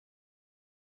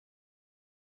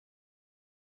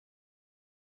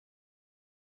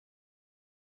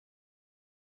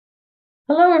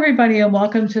Hello, everybody, and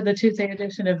welcome to the Tuesday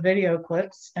edition of Video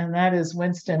Clips. And that is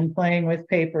Winston playing with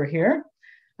paper here.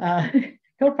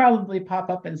 He'll probably pop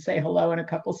up and say hello in a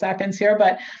couple seconds here,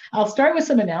 but I'll start with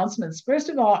some announcements. First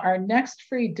of all, our next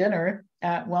free dinner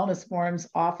at Wellness Forum's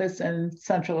office in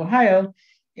Central Ohio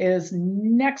is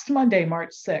next Monday,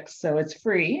 March 6th. So it's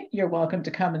free. You're welcome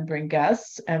to come and bring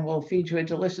guests, and we'll feed you a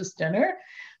delicious dinner.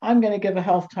 I'm going to give a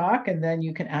health talk, and then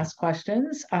you can ask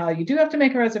questions. You do have to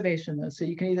make a reservation, though, so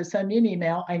you can either send me an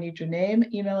email. I need your name,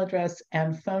 email address,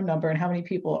 and phone number, and how many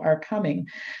people are coming.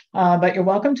 But you're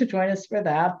welcome to join us for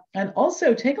that. And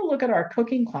also take a look at our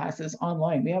cooking classes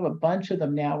online. We have a bunch of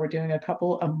them now. We're doing a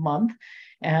couple a month.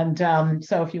 And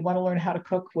so if you want to learn how to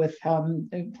cook with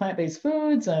plant-based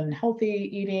foods and healthy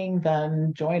eating,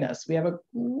 then join us. We have a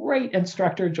great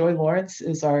instructor. Joy Lawrence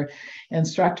is our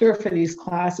instructor for these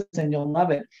classes, and you'll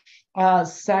love it.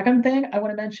 Second thing I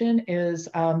want to mention is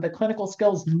the clinical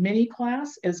skills mini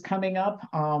class is coming up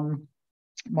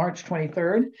March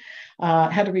 23rd.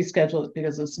 Had to reschedule it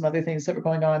because of some other things that were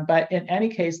going on. But in any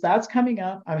case, that's coming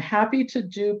up. I'm happy to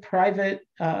do private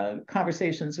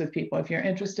conversations with people. If you're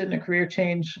interested in a career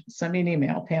change, send me an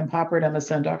email,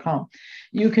 pampopper@msn.com.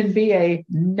 You can be a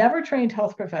never trained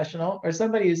health professional or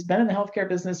somebody who's been in the healthcare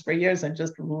business for years and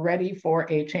just ready for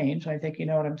a change. I think you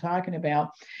know what I'm talking about.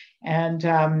 And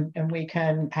we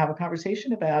can have a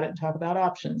conversation about it and talk about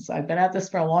options. I've been at this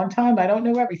for a long time. I don't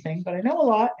know everything, but I know a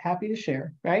lot. Happy to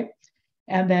share, right?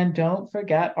 And then don't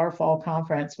forget our fall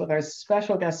conference with our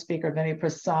special guest speaker, Vinny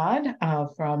Prasad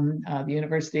from the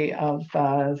University of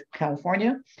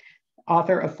California,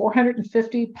 author of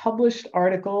 450 published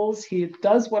articles. He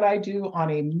does what I do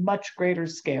on a much greater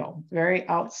scale. Very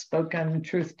outspoken,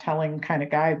 truth-telling kind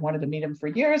of guy. I wanted to meet him for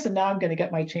years, and now I'm going to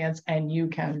get my chance, and you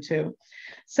can too.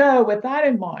 So with that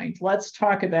in mind, let's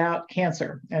talk about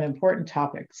cancer, an important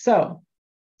topic. So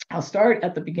I'll start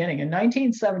at the beginning. In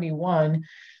 1971,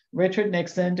 Richard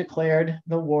Nixon declared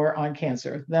the war on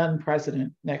cancer, then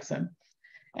President Nixon.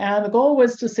 And the goal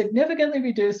was to significantly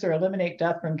reduce or eliminate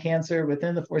death from cancer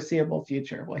within the foreseeable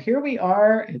future. Well, here we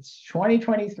are, it's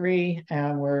 2023,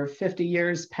 and we're 50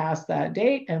 years past that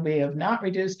date, and we have not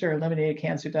reduced or eliminated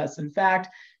cancer deaths. In fact,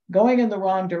 going in the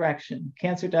wrong direction.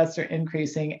 Cancer deaths are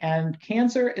increasing, and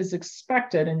cancer is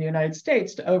expected in the United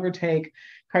States to overtake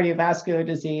cardiovascular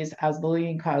disease as the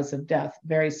leading cause of death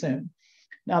very soon.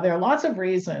 Now, there are lots of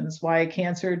reasons why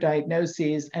cancer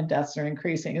diagnoses and deaths are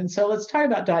increasing. And so let's talk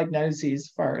about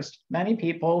diagnoses first. Many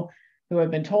people who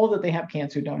have been told that they have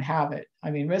cancer don't have it.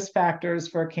 I mean, risk factors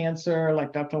for cancer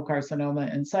like ductal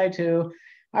carcinoma in situ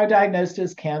are diagnosed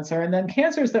as cancer. And then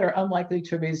cancers that are unlikely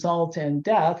to result in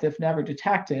death if never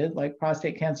detected, like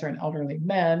prostate cancer in elderly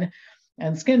men,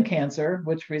 and skin cancer,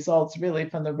 which results really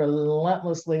from the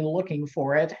relentlessly looking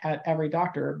for it at every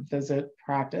doctor visit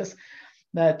practice.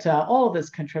 That all of this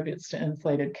contributes to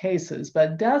inflated cases,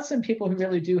 but deaths in people who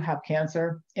really do have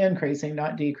cancer increasing,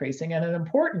 not decreasing. And an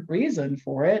important reason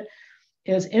for it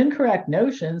is incorrect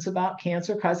notions about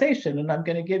cancer causation. And I'm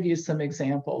going to give you some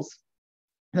examples.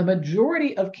 The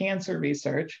majority of cancer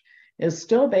research is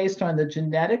still based on the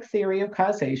genetic theory of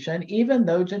causation, even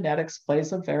though genetics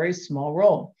plays a very small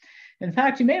role. In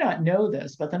fact, you may not know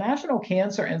this, but the National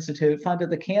Cancer Institute funded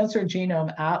the Cancer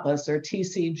Genome Atlas, or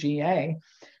TCGA,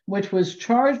 which was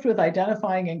charged with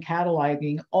identifying and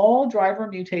cataloging all driver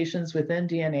mutations within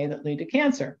DNA that lead to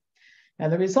cancer.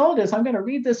 And the result is, I'm going to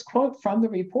read this quote from the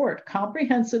report.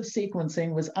 Comprehensive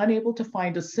sequencing was unable to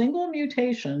find a single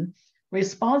mutation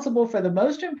responsible for the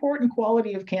most important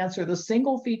quality of cancer, the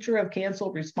single feature of cancer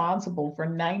responsible for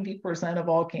 90% of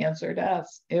all cancer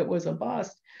deaths. It was a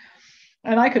bust.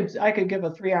 And I could give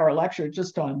a 3-hour lecture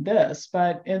just on this,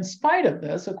 but in spite of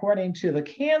this, according to the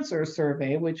Cancer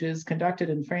Survey, which is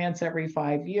conducted in France every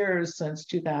 5 years since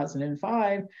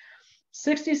 2005,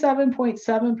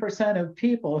 67.7% of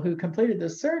people who completed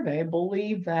this survey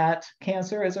believe that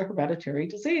cancer is a hereditary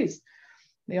disease.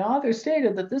 The author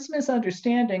stated that this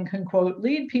misunderstanding can, quote,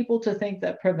 lead people to think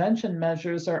that prevention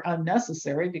measures are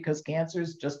unnecessary because cancer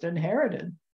is just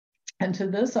inherited. And to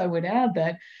this, I would add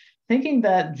that thinking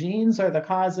that genes are the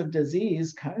cause of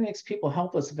disease kind of makes people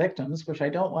helpless victims, which I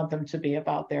don't want them to be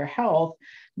about their health,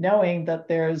 knowing that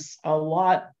there's a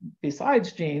lot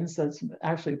besides genes that's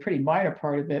actually a pretty minor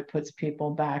part of it, puts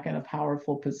people back in a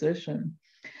powerful position.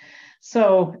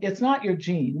 So it's not your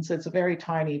genes, it's a very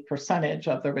tiny percentage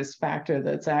of the risk factor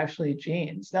that's actually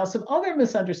genes. Now, some other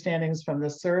misunderstandings from the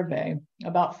survey,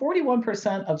 about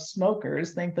 41% of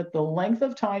smokers think that the length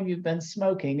of time you've been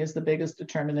smoking is the biggest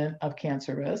determinant of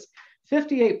cancer risk.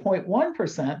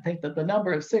 58.1% think that the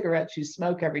number of cigarettes you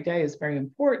smoke every day is very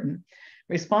important.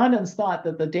 Respondents thought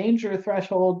that the danger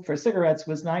threshold for cigarettes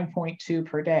was 9.2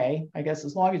 per day. I guess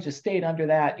as long as you stayed under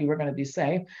that, you were going to be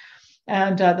safe.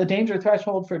 And the danger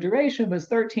threshold for duration was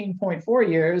 13.4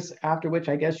 years, after which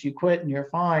I guess you quit and you're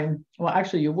fine. Well,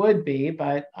 actually, you would be,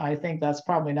 but I think that's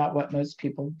probably not what most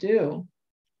people do.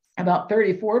 About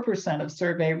 34% of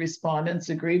survey respondents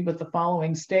agreed with the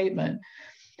following statement: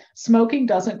 smoking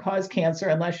doesn't cause cancer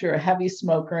unless you're a heavy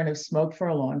smoker and have smoked for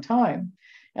a long time.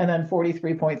 And then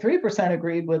 43.3%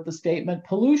 agreed with the statement,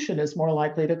 pollution is more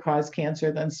likely to cause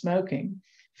cancer than smoking.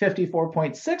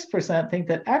 54.6% think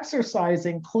that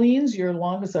exercising cleans your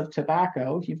lungs of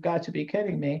tobacco. You've got to be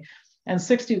kidding me. And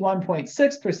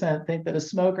 61.6% think that a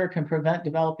smoker can prevent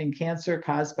developing cancer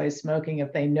caused by smoking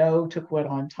if they know to quit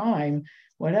on time,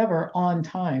 whatever on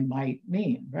time might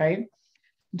mean, right?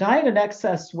 Diet and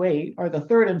excess weight are the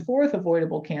third and fourth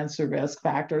avoidable cancer risk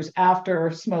factors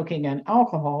after smoking and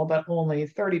alcohol, but only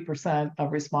 30%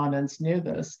 of respondents knew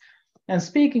this. And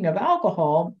speaking of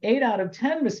alcohol, 8 out of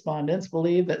 10 respondents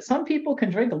believe that some people can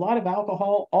drink a lot of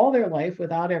alcohol all their life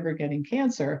without ever getting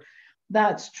cancer.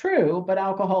 That's true, but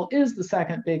alcohol is the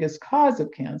second biggest cause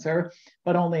of cancer,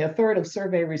 but only a third of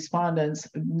survey respondents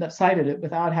cited it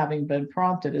without having been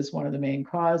prompted as one of the main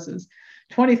causes.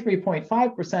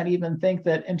 23.5% even think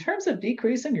that in terms of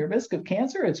decreasing your risk of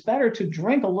cancer, it's better to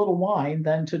drink a little wine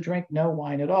than to drink no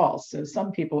wine at all. So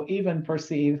some people even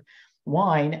perceive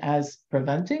wine as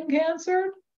preventing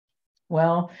cancer.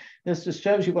 Well, this just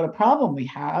shows you what a problem we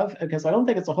have, because I don't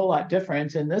think it's a whole lot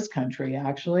different in this country,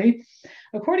 actually.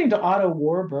 According to Otto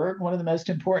Warburg, one of the most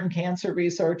important cancer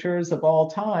researchers of all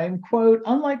time, quote,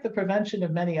 unlike the prevention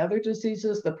of many other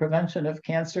diseases, the prevention of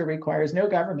cancer requires no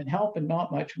government help and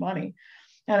not much money.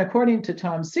 And according to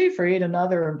Tom Seyfried,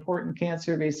 another important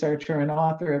cancer researcher and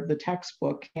author of the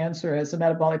textbook, Cancer as a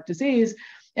Metabolic Disease,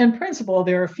 in principle,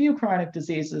 there are few chronic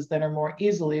diseases that are more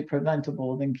easily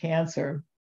preventable than cancer.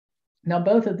 Now,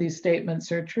 both of these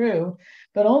statements are true,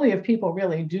 but only if people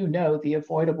really do know the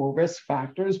avoidable risk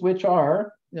factors, which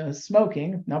are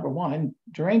smoking, number one,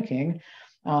 drinking.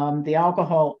 The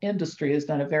alcohol industry has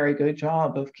done a very good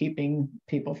job of keeping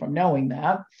people from knowing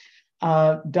that.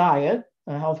 Diet,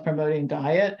 a health-promoting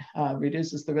diet,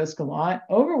 reduces the risk a lot.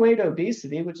 Overweight,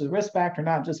 obesity, which is a risk factor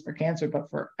not just for cancer, but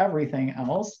for everything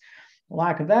else.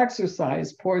 Lack of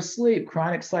exercise, poor sleep,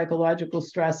 chronic psychological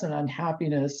stress and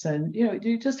unhappiness. And,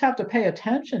 you just have to pay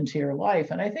attention to your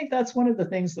life. And I think that's one of the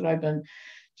things that I've been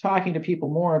talking to people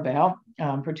more about,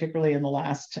 particularly in the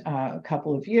last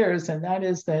couple of years. And that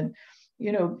is that,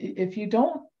 if you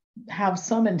don't have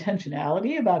some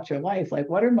intentionality about your life, like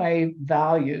what are my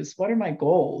values? What are my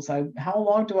goals? How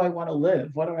long do I want to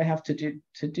live? What do I have to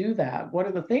do that? What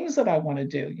are the things that I want to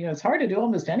do? It's hard to do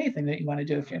almost anything that you want to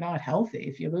do if you're not healthy.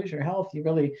 If you lose your health, you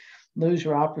really lose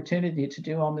your opportunity to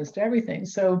do almost everything.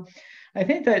 So I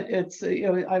think that it's,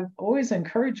 I've always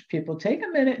encouraged people, take a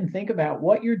minute and think about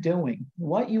what you're doing,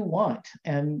 what you want,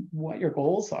 and what your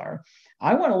goals are.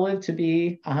 I want to live to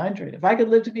be 100. If I could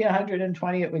live to be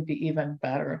 120, it would be even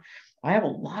better. I have a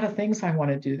lot of things I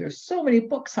want to do. There's so many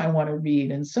books I want to read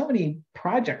and so many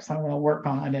projects I want to work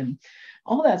on and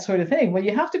all that sort of thing. Well,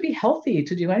 you have to be healthy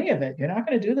to do any of it. You're not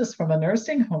going to do this from a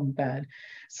nursing home bed.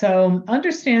 So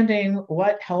understanding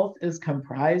what health is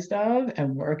comprised of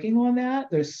and working on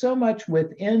that, there's so much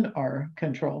within our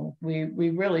control. We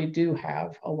really do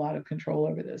have a lot of control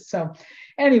over this. So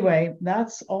anyway,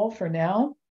 that's all for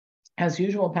now. As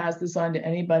usual, pass this on to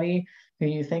anybody who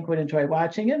you think would enjoy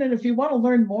watching it. And if you want to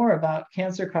learn more about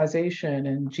cancer causation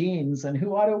and genes and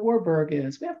who Otto Warburg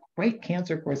is, we have great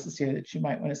cancer courses here that you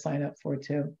might want to sign up for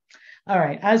too. All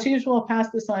right, as usual, pass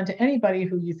this on to anybody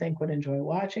who you think would enjoy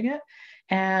watching it.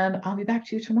 And I'll be back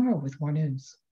to you tomorrow with more news.